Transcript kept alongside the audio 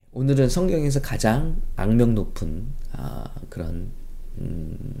오늘은 성경에서 가장 악명 높은 그런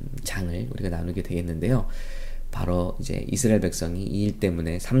장을 우리가 나누게 되겠는데요. 바로 이제 이스라엘 백성이 이 일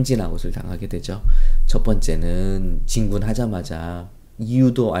때문에 삼진아웃을 당하게 되죠. 첫 번째는 진군하자마자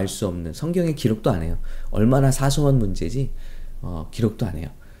이유도 알 수 없는, 성경에 기록도 안 해요. 얼마나 사소한 문제지 기록도 안 해요.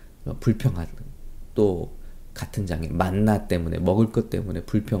 불평하는, 또 같은 장에 만나 때문에, 먹을 것 때문에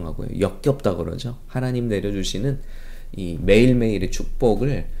불평하고요. 역겹다 그러죠. 하나님 내려주시는 이 매일매일의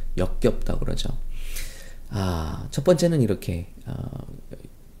축복을 역겹다 그러죠. 첫 번째는 이렇게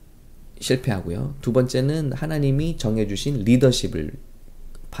실패하고요. 두 번째는 하나님이 정해주신 리더십을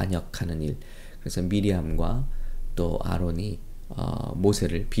반역하는 일. 그래서 미리암과 또 아론이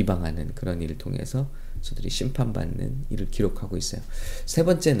모세를 비방하는 그런 일을 통해서 저들이 심판받는 일을 기록하고 있어요. 세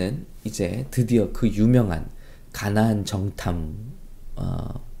번째는 이제 드디어 그 유명한 가나안 정탐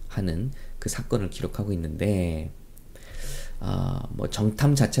하는 그 사건을 기록하고 있는데, 뭐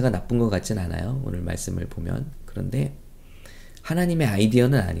정탐 자체가 나쁜 것 같진 않아요. 오늘 말씀을 보면. 그런데 하나님의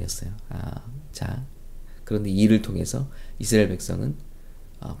아이디어는 아니었어요. 그런데 이 일을 통해서 이스라엘 백성은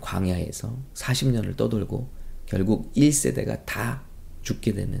광야에서 40년을 떠돌고 결국 1세대가 다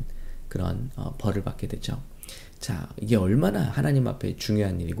죽게 되는 그런 벌을 받게 되죠. 자, 이게 얼마나 하나님 앞에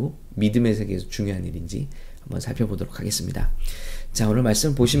중요한 일이고 믿음의 세계에서 중요한 일인지 한번 살펴보도록 하겠습니다. 자, 오늘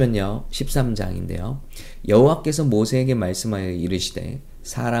말씀 보시면요. 13장인데요. 여호와께서 모세에게 말씀하여 이르시되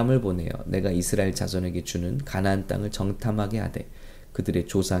사람을 보내어 내가 이스라엘 자손에게 주는 가나안 땅을 정탐하게 하되 그들의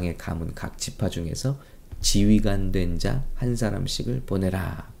조상의 가문 각 지파 중에서 지휘관 된 자 한 사람씩을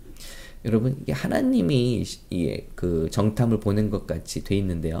보내라. 여러분, 이게 하나님이 그 정탐을 보낸 것 같이 돼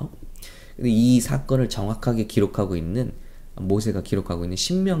있는데요. 근데 이 사건을 정확하게 기록하고 있는, 모세가 기록하고 있는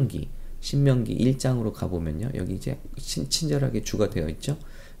신명기 1장으로 가보면요. 여기 이제 친절하게 주가 되어 있죠.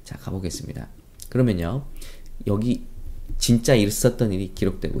 자, 가보겠습니다. 그러면요. 여기 진짜 있었던 일이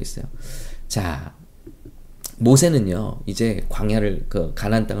기록되고 있어요. 자, 모세는요. 이제 광야를, 그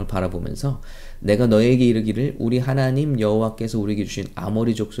가나안 땅을 바라보면서 내가 너에게 이르기를 우리 하나님 여호와께서 우리에게 주신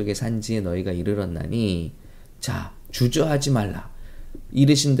아모리 족속의 산지에 너희가 이르렀나니, 자, 주저하지 말라.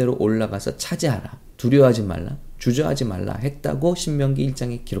 이르신 대로 올라가서 차지하라. 두려워하지 말라. 주저하지 말라 했다고 신명기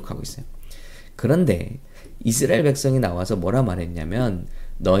 1장에 기록하고 있어요. 그런데 이스라엘 백성이 나와서 뭐라 말했냐면,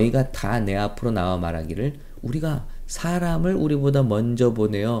 너희가 다 내 앞으로 나와 말하기를 우리가 사람을 우리보다 먼저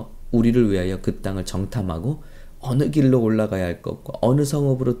보내어 우리를 위하여 그 땅을 정탐하고 어느 길로 올라가야 할 것과 어느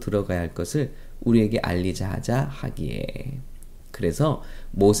성읍으로 들어가야 할 것을 우리에게 알리자 하자 하기에. 그래서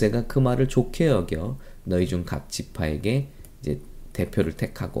모세가 그 말을 좋게 여겨 너희 중 각 지파에게 이제 대표를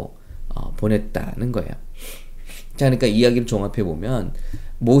택하고 보냈다는 거예요. 자, 그러니까 이야기를 종합해 보면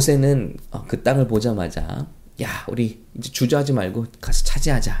모세는 그 땅을 보자마자 야, 우리 이제 주저하지 말고 가서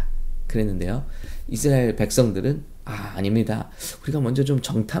차지하자 그랬는데요. 이스라엘 백성들은 아닙니다. 우리가 먼저 좀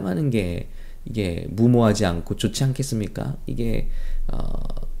정탐하는 게 이게 무모하지 않고 좋지 않겠습니까? 이게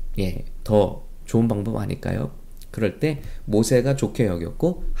더 좋은 방법 아닐까요? 그럴 때 모세가 좋게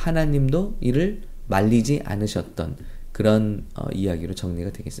여겼고 하나님도 이를 말리지 않으셨던 그런 이야기로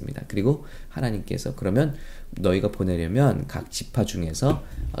정리가 되겠습니다. 그리고 하나님께서 그러면 너희가 보내려면 각 지파 중에서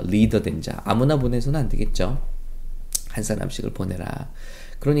리더 된 자, 아무나 보내서는 안 되겠죠. 한 사람씩을 보내라.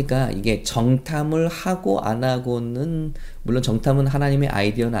 그러니까 이게 정탐을 하고 안 하고는, 물론 정탐은 하나님의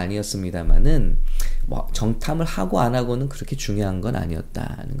아이디어는 아니었습니다만은 뭐 정탐을 하고 안 하고는 그렇게 중요한 건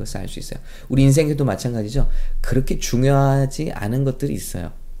아니었다는 것을 알 수 있어요. 우리 인생에도 마찬가지죠. 그렇게 중요하지 않은 것들이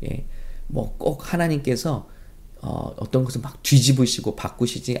있어요. 뭐 꼭 하나님께서 어떤 것을 막 뒤집으시고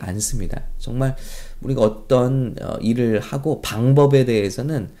바꾸시지 않습니다. 정말 우리가 어떤 일을 하고 방법에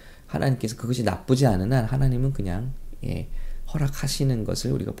대해서는 하나님께서 그것이 나쁘지 않은 한 하나님은 그냥 허락하시는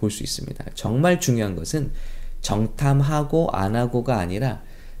것을 우리가 볼 수 있습니다. 정말 중요한 것은 정탐하고 안 하고가 아니라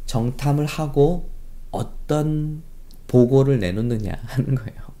정탐을 하고 어떤 보고를 내놓느냐 하는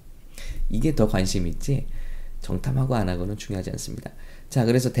거예요. 이게 더 관심이 있지 정탐하고 안 하고는 중요하지 않습니다. 자,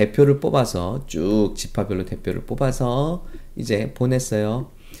 그래서 대표를 뽑아서 쭉 지파별로 대표를 뽑아서 이제 보냈어요.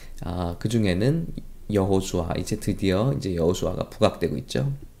 그 중에는 여호수아, 이제 드디어 이제 여호수아가 부각되고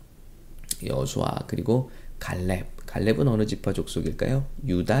있죠. 여호수아, 그리고 갈렙은 어느 지파 족속일까요?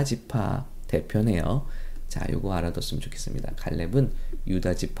 유다 지파 대표네요. 자, 요거 알아뒀으면 좋겠습니다. 갈렙은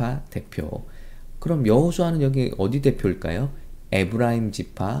유다 지파 대표. 그럼 여호수아는 여기 어디 대표일까요? 에브라임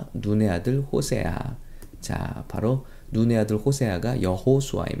지파 눈의 아들 호세아. 자, 바로 눈의 아들 호세아가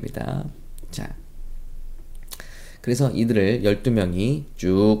여호수아입니다. 자, 그래서 이들을 12명이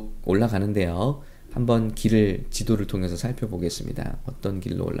쭉 올라가는데요. 한번 지도를 통해서 살펴보겠습니다. 어떤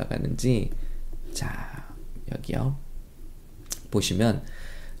길로 올라가는지. 자, 여기요. 보시면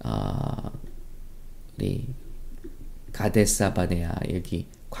우리 가데사바네아, 여기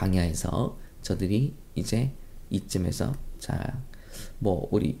광야에서 저들이 이제 이쯤에서 자, 뭐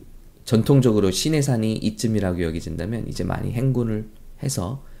우리 전통적으로 시내산이 이쯤이라고 여겨진다면 이제 많이 행군을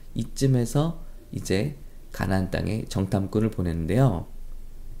해서 이쯤에서 이제 가나안 땅에 정탐꾼을 보냈는데요.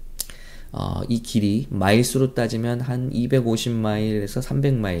 이 길이 마일수로 따지면 한 250마일에서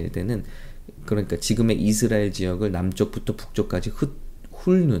 300마일 되는, 그러니까 지금의 이스라엘 지역을 남쪽부터 북쪽까지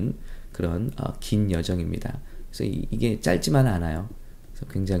훑는 그런 긴 여정입니다. 그래서 이게 짧지만 않아요. 그래서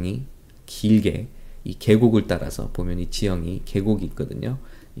굉장히 길게 이 계곡을 따라서 보면 이 지형이 계곡이 있거든요.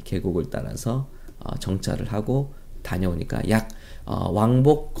 이 계곡을 따라서 정찰을 하고 다녀오니까 약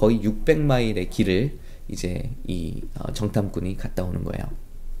왕복 거의 600마일의 길을 이제 이 정탐꾼이 갔다 오는 거예요.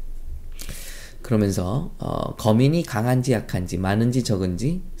 그러면서 거민이 강한지 약한지, 많은지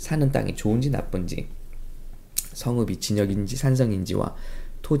적은지, 사는 땅이 좋은지 나쁜지, 성읍이 진역인지 산성인지와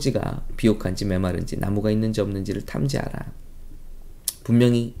토지가 비옥한지 메마른지 나무가 있는지 없는지를 탐지하라.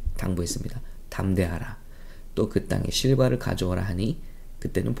 분명히 당부했습니다. 담대하라. 또 그 땅에 실과를 가져오라 하니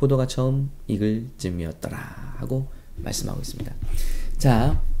그때는 포도가 처음 익을 즈음이었더라 하고 말씀하고 있습니다.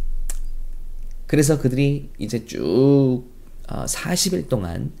 자, 그래서 그들이 이제 쭉 40일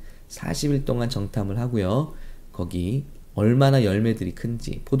동안 정탐을 하고요. 거기 얼마나 열매들이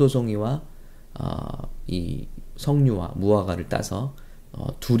큰지, 포도송이와 이 석류와 무화과를 따서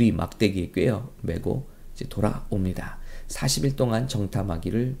둘이 막대기에 꿰어 메고 이제 돌아옵니다. 40일 동안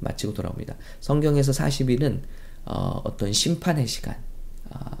정탐하기를 마치고 돌아옵니다. 성경에서 40일은 어떤 심판의 시간에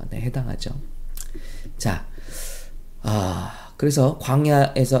해당하죠. 자, 그래서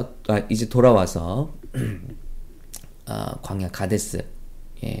광야에서 이제 돌아와서 광야 가데스,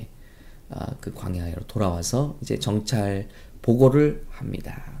 그 광야로 돌아와서 이제 정찰 보고를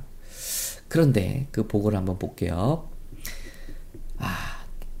합니다. 그런데 그 보고를 한번 볼게요.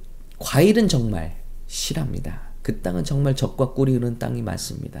 과일은 정말 실합니다. 그 땅은 정말 젖과 꿀이 흐르는 땅이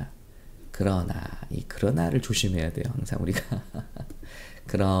맞습니다. 그러나 이 그러나를 조심해야 돼요. 항상 우리가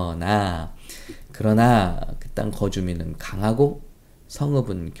그러나 그 땅 거주민은 강하고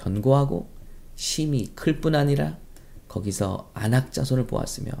성읍은 견고하고 심이 클 뿐 아니라 거기서 아낙 자손을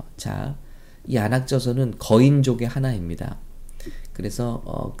보았으며, 자, 이 아낙 자손은 거인족의 하나입니다.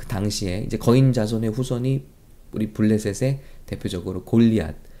 그래서 그 당시에 이제 거인 자손의 후손이 우리 블레셋의 대표적으로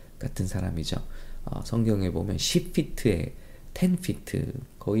골리앗 같은 사람이죠. 성경에 보면 10피트에 10피트,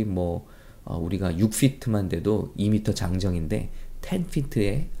 거의 뭐 우리가 6피트만 돼도 2미터 장정인데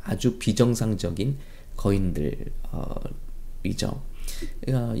 10피트의 아주 비정상적인 거인들이죠.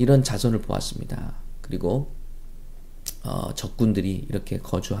 이런 자손을 보았습니다. 그리고 적군들이 이렇게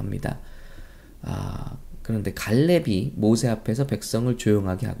거주합니다. 그런데 갈렙이 모세 앞에서 백성을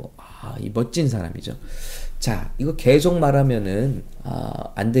조용하게 하고, 이 멋진 사람이죠. 자, 이거 계속 말하면은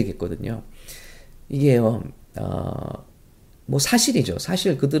안 되겠거든요. 이게요, 뭐 사실이죠.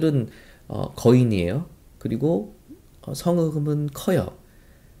 사실 그들은 거인이에요. 그리고 성읍은 커요.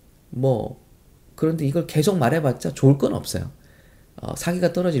 뭐 그런데 이걸 계속 말해봤자 좋을 건 없어요.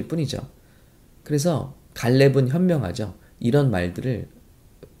 사기가 떨어질 뿐이죠. 그래서 갈렙은 현명하죠. 이런 말들을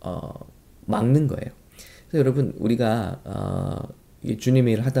막는 거예요. 그래서 여러분, 우리가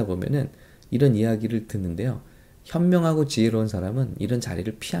주님의 일을 하다 보면은 이런 이야기를 듣는데요. 현명하고 지혜로운 사람은 이런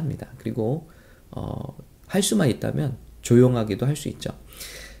자리를 피합니다. 그리고 할 수만 있다면 조용하게도 할 수 있죠.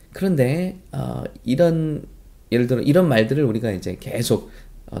 그런데 예를 들어 이런 말들을 우리가 이제 계속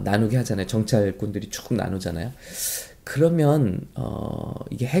나누게 하잖아요. 정찰꾼들이 쭉 나누잖아요. 그러면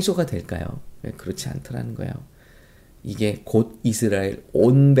이게 해소가 될까요? 그렇지 않더라는 거예요. 이게 곧 이스라엘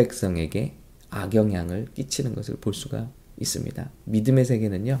온 백성에게 악영향을 끼치는 것을 볼 수가 있습니다. 믿음의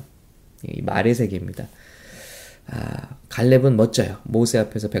세계는요, 이 말의 세계입니다. 갈렙은 멋져요. 모세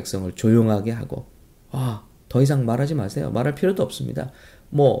앞에서 백성을 조용하게 하고, 더 이상 말하지 마세요. 말할 필요도 없습니다.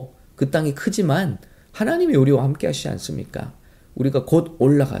 뭐 그 땅이 크지만 하나님이 우리와 함께 하시지 않습니까? 우리가 곧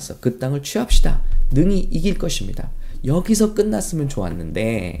올라가서 그 땅을 취합시다. 능히 이길 것입니다. 여기서 끝났으면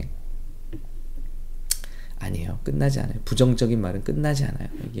좋았는데 아니에요. 끝나지 않아요. 부정적인 말은 끝나지 않아요.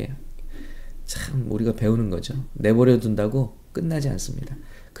 이게 참 우리가 배우는 거죠. 내버려 둔다고 끝나지 않습니다.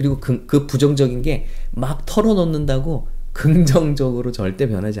 그리고 그 부정적인 게 막 털어놓는다고 긍정적으로 절대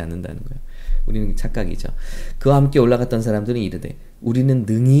변하지 않는다는 거예요. 우리는 착각이죠. 그와 함께 올라갔던 사람들은 이르되 우리는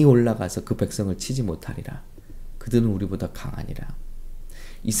능히 올라가서 그 백성을 치지 못하리라. 그들은 우리보다 강하니라.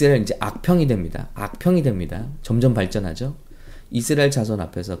 이스라엘 이제 악평이 됩니다. 점점 발전하죠. 이스라엘 자손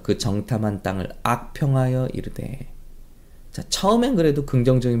앞에서 그 정탐한 땅을 악평하여 이르되. 자, 처음엔 그래도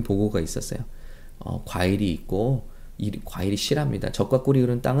긍정적인 보고가 있었어요. 과일이 있고 과일이 실합니다. 젖과 꿀이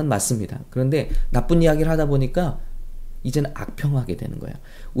흐르는 땅은 맞습니다. 그런데 나쁜 이야기를 하다 보니까 이제는 악평하게 되는 거예요.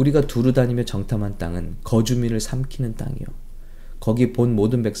 우리가 두루 다니며 정탐한 땅은 거주민을 삼키는 땅이요. 거기 본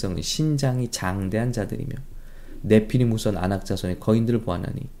모든 백성은 신장이 장대한 자들이며 네피림 후손 아낙 자손의 거인들을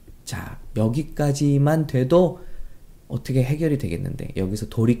보았나니. 자, 여기까지만 돼도 어떻게 해결이 되겠는데 여기서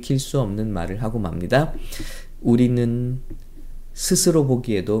돌이킬 수 없는 말을 하고 맙니다. 우리는 스스로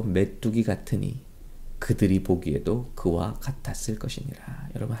보기에도 메뚜기 같으니 그들이 보기에도 그와 같았을 것이니라.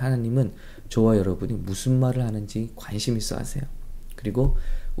 여러분, 하나님은 저와 여러분이 무슨 말을 하는지 관심 있어 하세요. 그리고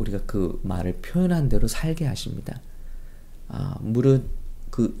우리가 그 말을 표현한 대로 살게 하십니다. 무릇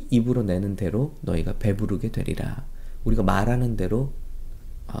그 입으로 내는 대로 너희가 배부르게 되리라. 우리가 말하는 대로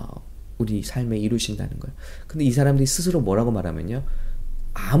우리 삶에 이루신다는 거예요. 근데 이 사람들이 스스로 뭐라고 말하면요,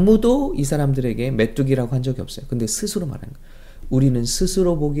 아무도 이 사람들에게 메뚜기라고 한 적이 없어요. 근데 스스로 말하는 거예요. 우리는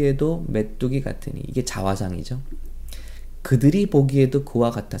스스로 보기에도 메뚜기 같으니. 이게 자화상이죠. 그들이 보기에도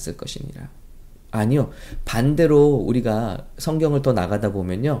그와 같았을 것이니라. 아니요, 반대로 우리가 성경을 더 나가다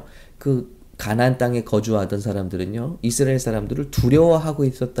보면요, 그 가나안 땅에 거주하던 사람들은요, 이스라엘 사람들을 두려워하고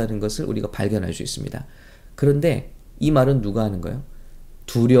있었다는 것을 우리가 발견할 수 있습니다. 그런데 이 말은 누가 하는 거예요?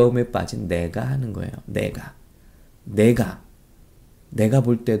 두려움에 빠진 내가 하는 거예요. 내가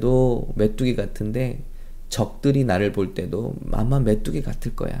볼 때도 메뚜기 같은데 적들이 나를 볼 때도 아마 메뚜기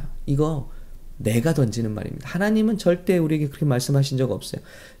같을 거야. 이거 내가 던지는 말입니다. 하나님은 절대 우리에게 그렇게 말씀하신 적 없어요.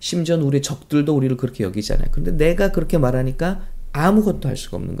 심지어 우리 적들도 우리를 그렇게 여기잖아요. 근데 내가 그렇게 말하니까 아무것도 할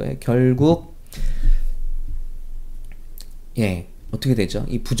수가 없는 거예요. 결국 어떻게 되죠?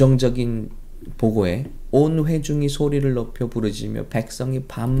 이 부정적인 보고에 온 회중이 소리를 높여 부르짖으며 백성이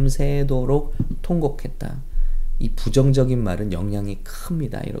밤새도록 통곡했다. 이 부정적인 말은 영향이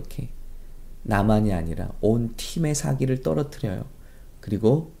큽니다. 이렇게 나만이 아니라 온 팀의 사기를 떨어뜨려요.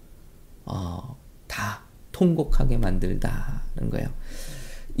 그리고 다 통곡하게 만들다는 거예요.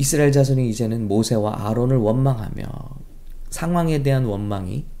 이스라엘 자손이 이제는 모세와 아론을 원망하며, 상황에 대한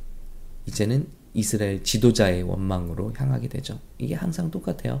원망이 이제는 이스라엘 지도자의 원망으로 향하게 되죠. 이게 항상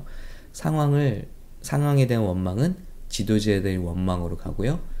똑같아요. 상황에 대한 원망은 지도자에 대한 원망으로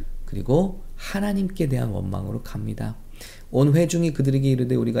가고요. 그리고 하나님께 대한 원망으로 갑니다. 온 회중이 그들에게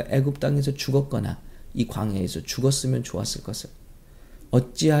이르되 우리가 애굽 땅에서 죽었거나 이 광야에서 죽었으면 좋았을 것을.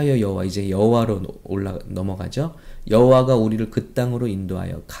 어찌하여 이제 여호와로 넘어가죠. 여호와가 우리를 그 땅으로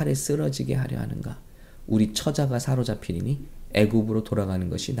인도하여 칼에 쓰러지게 하려 하는가. 우리 처자가 사로잡히리니 애굽으로 돌아가는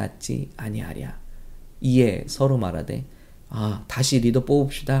것이 낫지 아니하랴. 이에 서로 말하되 다시 리더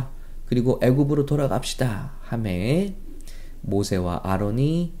뽑읍시다. 그리고 애굽으로 돌아갑시다 하매 모세와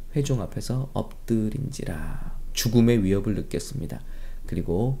아론이 회중 앞에서 엎드린지라. 죽음의 위협을 느꼈습니다.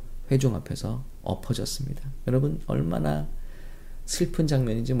 그리고 회중 앞에서 엎어졌습니다. 여러분, 얼마나 슬픈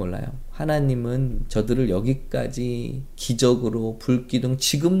장면인지 몰라요. 하나님은 저들을 여기까지 기적으로 불기둥,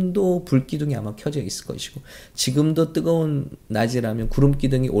 지금도 불기둥이 아마 켜져 있을 것이고 지금도 뜨거운 낮이라면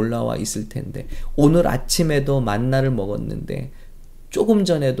구름기둥이 올라와 있을 텐데, 오늘 아침에도 만나를 먹었는데 조금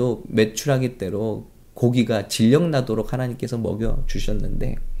전에도 메추라기대로 고기가 질력나도록 하나님께서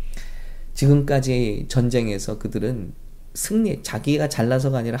먹여주셨는데, 지금까지 전쟁에서 그들은 자기가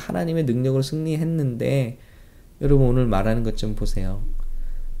잘나서가 아니라 하나님의 능력으로 승리했는데, 여러분 오늘 말하는 것 좀 보세요.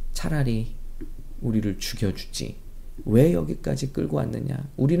 차라리 우리를 죽여주지 왜 여기까지 끌고 왔느냐.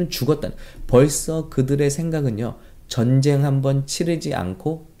 우리는 죽었다. 벌써 그들의 생각은요, 전쟁 한번 치르지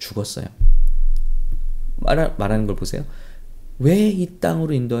않고 죽었어요. 말하는 걸 보세요. 왜 이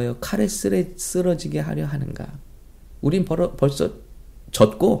땅으로 인도하여 칼에 쓰러지게 하려 하는가. 우린 벌써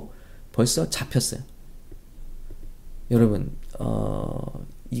졌고 벌써 잡혔어요. 여러분,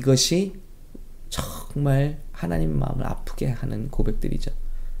 이것이 정말 하나님 마음을 아프게 하는 고백들이죠.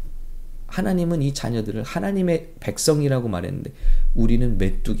 하나님은 이 자녀들을 하나님의 백성이라고 말했는데 우리는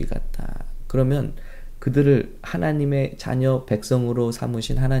메뚜기 같다. 그러면 그들을 하나님의 자녀 백성으로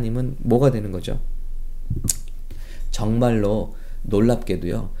삼으신 하나님은 뭐가 되는 거죠? 정말로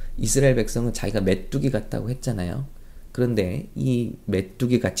놀랍게도요, 이스라엘 백성은 자기가 메뚜기 같다고 했잖아요. 그런데 이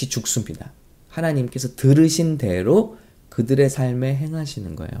메뚜기 같이 죽습니다. 하나님께서 들으신 대로 그들의 삶에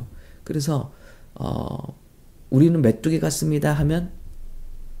행하시는 거예요. 그래서 우리는 메뚜기 같습니다 하면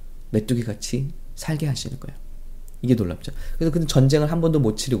메뚜기 같이 살게 하시는 거예요. 이게 놀랍죠. 그래서 그는 전쟁을 한 번도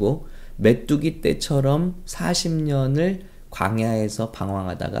못 치르고 메뚜기 때처럼 40년을 광야에서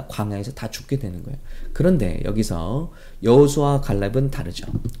방황하다가 광야에서 다 죽게 되는 거예요. 그런데 여기서 여호수아와 갈렙은 다르죠.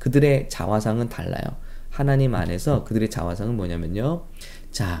 그들의 자화상은 달라요. 하나님 안에서 그들의 자화상은 뭐냐면요,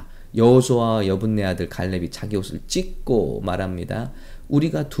 자, 여호수아와 여분네 아들 갈렙이 자기 옷을 찢고 말합니다.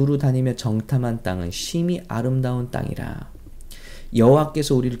 우리가 두루 다니며 정탐한 땅은 심히 아름다운 땅이라.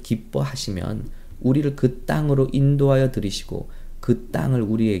 여호와께서 우리를 기뻐하시면 우리를 그 땅으로 인도하여 들이시고 그 땅을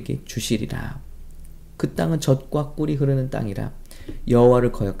우리에게 주시리라. 그 땅은 젖과 꿀이 흐르는 땅이라.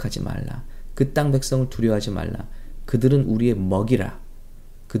 여호와를 거역하지 말라. 그 땅 백성을 두려워하지 말라. 그들은 우리의 먹이라.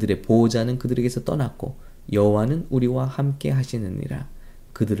 그들의 보호자는 그들에게서 떠났고 여호와는 우리와 함께 하시느니라.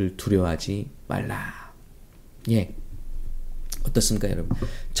 그들을 두려워하지 말라. 예, 어떻습니까 여러분?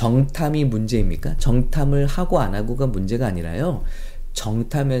 정탐이 문제입니까? 정탐을 하고 안 하고가 문제가 아니라요,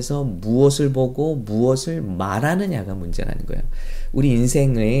 정탐에서 무엇을 보고 무엇을 말하느냐가 문제라는 거예요. 우리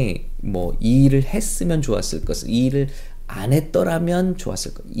인생에 뭐 이 일을 했으면 좋았을 것을, 이 일을 안 했더라면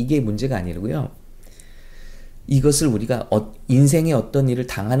좋았을 것, 이게 문제가 아니고요. 이것을 우리가 인생의 어떤 일을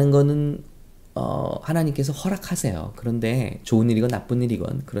당하는 거는 하나님께서 허락하세요. 그런데 좋은 일이건 나쁜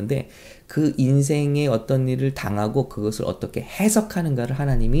일이건, 그런데 그 인생의 어떤 일을 당하고 그것을 어떻게 해석하는가를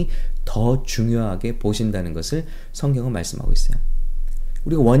하나님이 더 중요하게 보신다는 것을 성경은 말씀하고 있어요.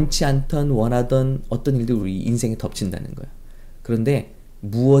 우리가 원치 않던 원하던 어떤 일들이 우리 인생에 덮친다는 거예요. 그런데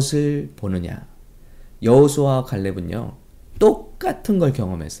무엇을 보느냐. 여호수아와 갈렙은요, 똑같은 걸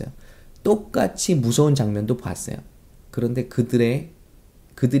경험했어요. 똑같이 무서운 장면도 봤어요. 그런데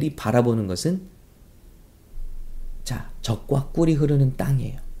그들이 바라보는 것은, 자, 젖과 꿀이 흐르는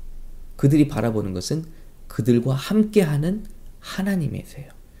땅이에요. 그들이 바라보는 것은 그들과 함께하는 하나님이세요.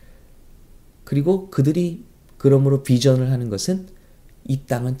 그리고 그들이 그러므로 비전을 하는 것은 이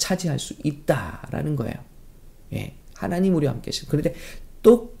땅은 차지할 수 있다라는 거예요. 예, 하나님 우리와 함께 하시고. 그런데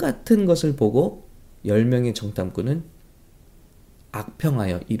똑같은 것을 보고 10명의 정탐꾼은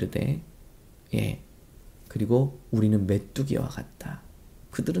악평하여 이르되, 예, 그리고 우리는 메뚜기와 같다.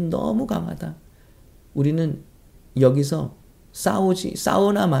 그들은 너무 강하다. 우리는 여기서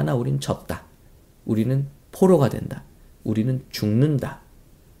싸우나 마나 우리는 졌다. 우리는 포로가 된다. 우리는 죽는다.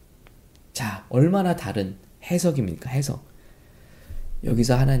 자, 얼마나 다른 해석입니까? 해석.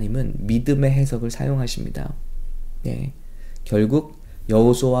 여기서 하나님은 믿음의 해석을 사용하십니다. 예, 결국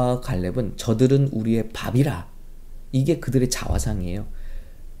여호수아와 갈렙은 저들은 우리의 밥이라. 이게 그들의 자화상이에요.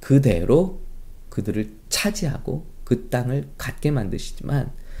 그대로 그들을 차지하고 그 땅을 갖게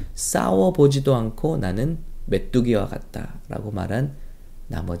만드시지만 싸워보지도 않고 나는 메뚜기와 같다라고 말한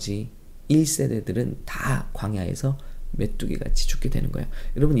나머지 1세대들은 다 광야에서 메뚜기같이 죽게 되는 거예요.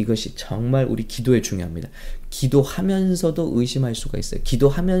 여러분, 이것이 정말 우리 기도에 중요합니다. 기도하면서도 의심할 수가 있어요.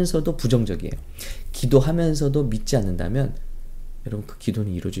 기도하면서도 부정적이에요. 기도하면서도 믿지 않는다면 여러분, 그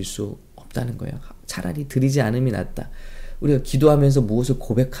기도는 이루어질 수 없다는 거예요. 차라리 드리지 않음이 낫다. 우리가 기도하면서 무엇을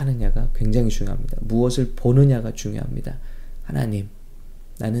고백하느냐가 굉장히 중요합니다. 무엇을 보느냐가 중요합니다. 하나님,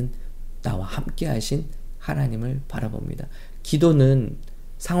 나는 나와 함께 하신 하나님을 바라봅니다. 기도는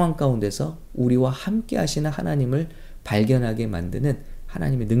상황 가운데서 우리와 함께 하시는 하나님을 발견하게 만드는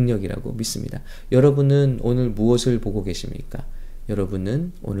하나님의 능력이라고 믿습니다. 여러분은 오늘 무엇을 보고 계십니까?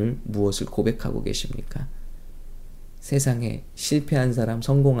 여러분은 오늘 무엇을 고백하고 계십니까? 세상에 실패한 사람,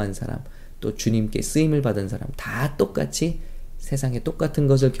 성공한 사람, 또 주님께 쓰임을 받은 사람 다 똑같이 세상에 똑같은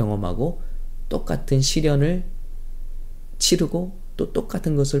것을 경험하고 똑같은 시련을 치르고 또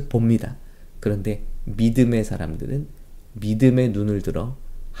똑같은 것을 봅니다. 그런데 믿음의 사람들은 믿음의 눈을 들어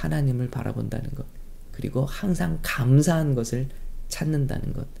하나님을 바라본다는 것, 그리고 항상 감사한 것을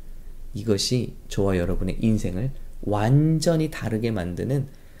찾는다는 것, 이것이 저와 여러분의 인생을 완전히 다르게 만드는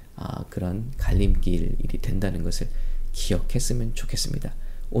그런 갈림길이 된다는 것을 기억했으면 좋겠습니다.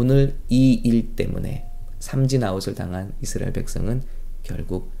 오늘 이 일 때문에 삼진아웃을 당한 이스라엘 백성은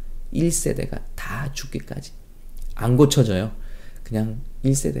결국 1세대가 다 죽기까지 안 고쳐져요. 그냥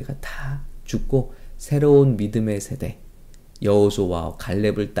 1세대가 다 죽고 새로운 믿음의 세대, 여호수아와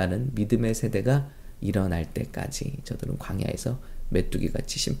갈렙을 따는 믿음의 세대가 일어날 때까지 저들은 광야에서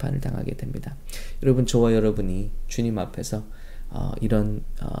메뚜기같이 심판을 당하게 됩니다. 여러분, 저와 여러분이 주님 앞에서 이런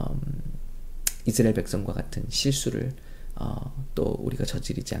이스라엘 백성과 같은 실수를 또 우리가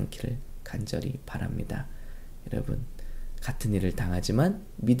저지르지 않기를 간절히 바랍니다. 여러분, 같은 일을 당하지만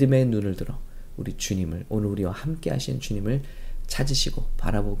믿음의 눈을 들어 우리 주님을, 오늘 우리와 함께 하신 주님을 찾으시고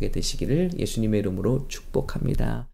바라보게 되시기를 예수님의 이름으로 축복합니다.